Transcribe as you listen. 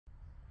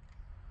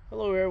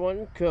Hello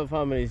everyone,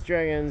 Comet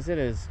Dragons. It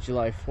is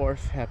July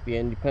 4th. Happy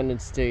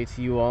Independence Day to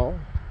you all.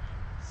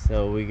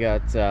 So we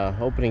got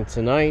opening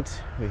tonight.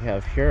 We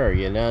have here our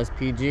Yanez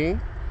PG.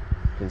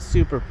 Been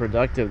super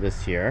productive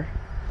this year.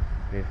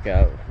 We've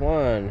got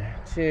 1,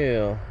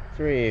 2,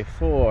 3,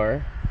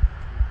 4,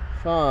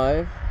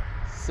 5,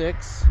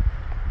 6,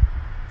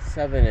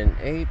 7, and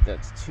 8.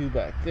 That's 2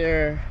 back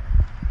there.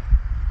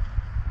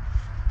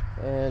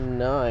 And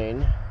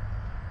 9.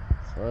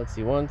 So let's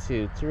see, 1,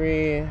 2,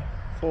 3,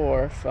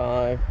 4,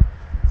 5,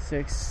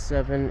 6,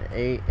 7,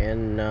 8,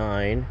 and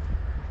 9.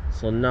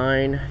 So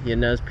 9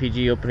 Yanez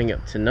PG opening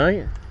up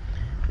tonight.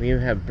 We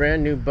have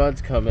brand new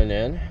buds coming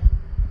in.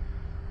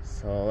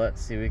 So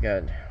let's see, we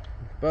got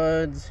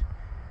buds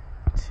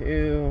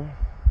 2,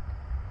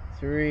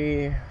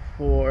 3,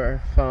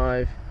 4,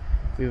 5.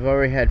 We've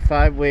already had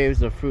 5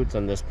 waves of fruits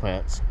on this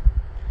plant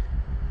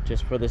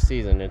just for the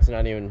season. It's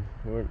not even,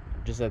 we're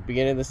just at the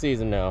beginning of the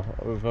season now.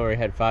 We've already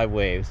had 5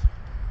 waves.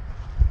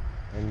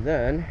 And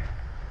then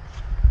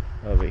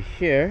over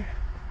here,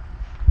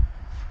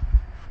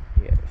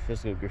 we got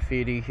physical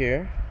graffiti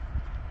here.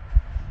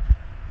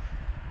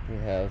 We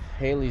have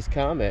Haley's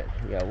Comet.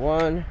 We got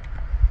 1,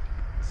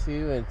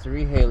 2, and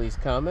 3 Haley's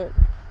Comet.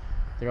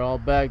 They're all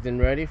bagged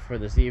and ready for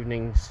this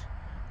evening's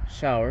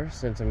shower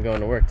since I'm going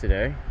to work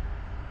today.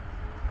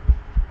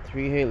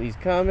 3 Haley's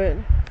Comet.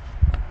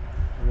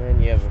 And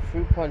then you have a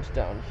fruit punch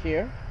down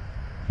here.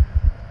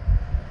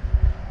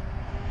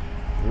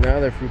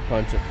 Another fruit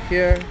punch up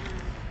here.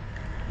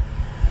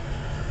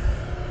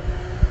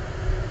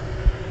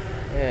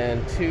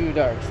 And 2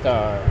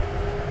 Darkstar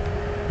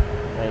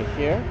right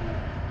here,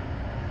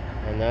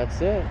 and that's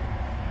it.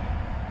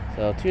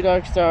 So 2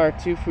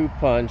 Darkstar, 2 Fruit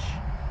Punch,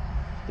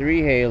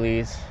 3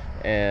 Haley's,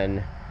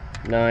 and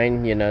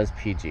 9 Yanez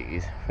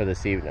PGs for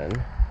this evening.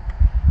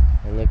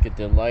 And look at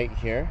Delight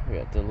here. We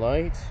got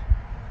Delight.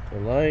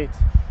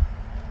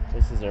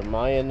 This is our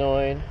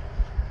Mayanoid,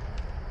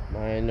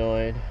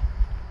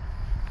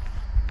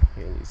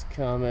 Haley's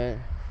Comet.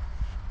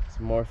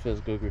 Some more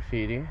physical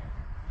graffiti.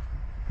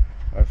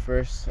 Our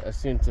first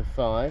soon to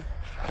 5.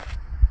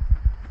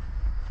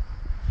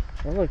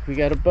 Oh look, we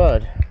got a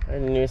bud. I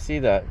didn't even see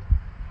that.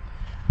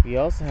 We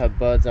also have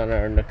buds on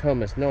our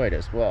Nokomis Noid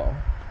as well.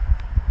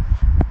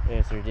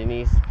 There's our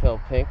Denise Pale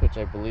Pink, which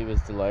I believe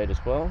is Delight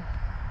as well.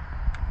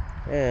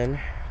 And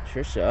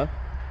Trisha.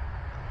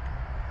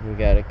 We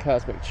got a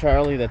Cosmic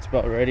Charlie that's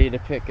about ready to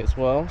pick as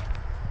well.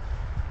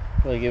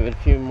 Probably give it a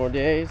few more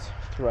days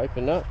to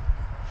ripen up.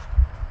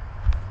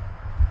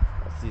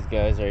 That's these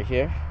guys right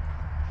here.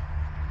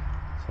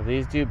 So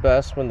these do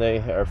best when they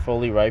are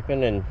fully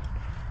ripened and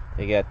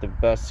they get the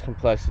best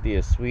complexity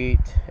of sweet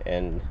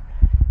and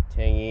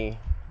tangy.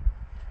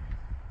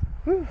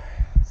 Whew.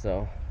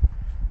 So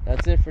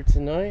that's it for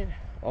tonight.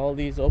 All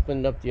these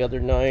opened up the other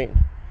night.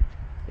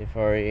 I've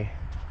already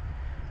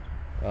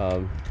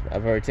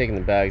taken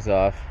the bags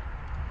off.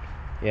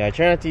 Yeah, I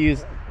try not to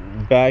use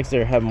bags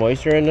that have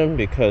moisture in them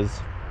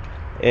because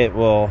it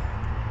will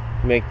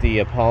make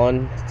the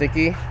pollen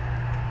sticky,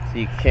 so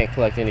you can't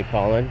collect any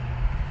pollen.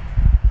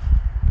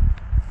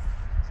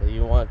 So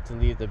you want to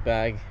leave the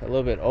bag a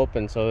little bit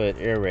open so it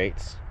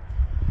aerates.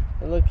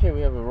 And look here,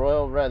 we have a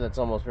royal red that's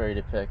almost ready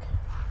to pick.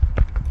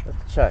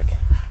 Let's check.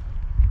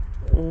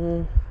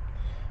 No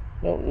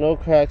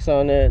cracks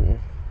on it.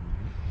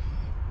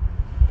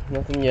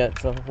 Nothing yet,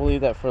 so we'll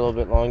leave that for a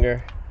little bit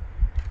longer.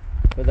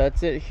 But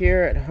that's it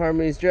here at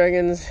Harmony's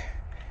Dragons.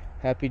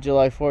 Happy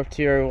July 4th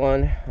to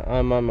everyone.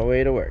 I'm on my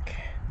way to work.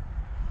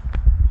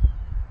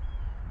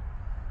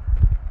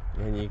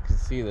 And you can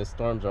see the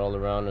storms are all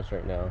around us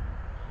right now.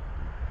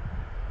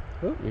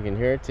 Ooh, you can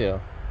hear it too.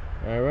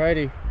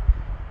 Alrighty,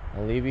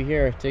 I'll leave you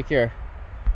here. Take care.